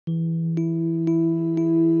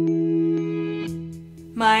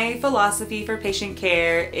My philosophy for patient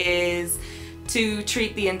care is to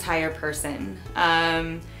treat the entire person.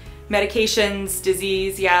 Medications,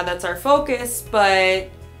 disease, yeah, that's our focus,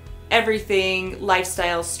 but everything,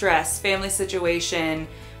 lifestyle, stress, family situation,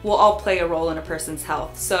 will all play a role in a person's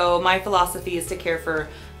health. So my philosophy is to care for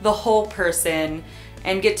the whole person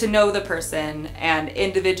and get to know the person and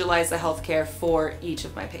individualize the healthcare for each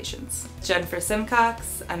of my patients. Jennifer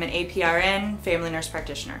Simcox, I'm an APRN, family nurse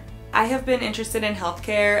practitioner. I have been interested in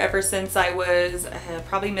healthcare ever since I was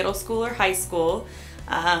probably middle school or high school.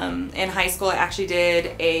 In high school I actually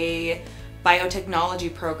did a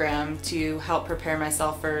biotechnology program to help prepare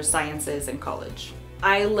myself for sciences in college.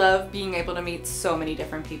 I love being able to meet so many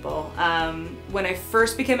different people. When I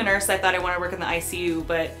first became a nurse I thought I wanted to work in the ICU,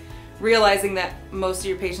 but realizing that most of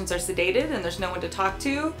your patients are sedated and there's no one to talk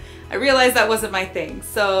to, I realized that wasn't my thing.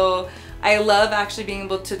 So I love actually being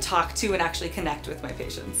able to talk to and actually connect with my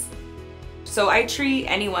patients. So I treat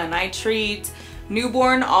anyone. I treat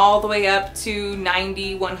newborn all the way up to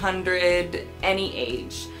 90, 100, any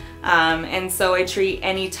age. And so I treat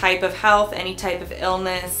any type of health, any type of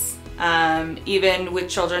illness, even with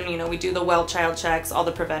children, you know, we do the well child checks, all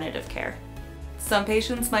the preventative care. Some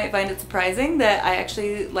patients might find it surprising that I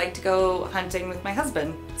actually like to go hunting with my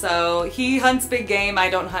husband. So he hunts big game, I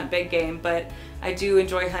don't hunt big game, but I do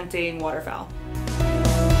enjoy hunting waterfowl.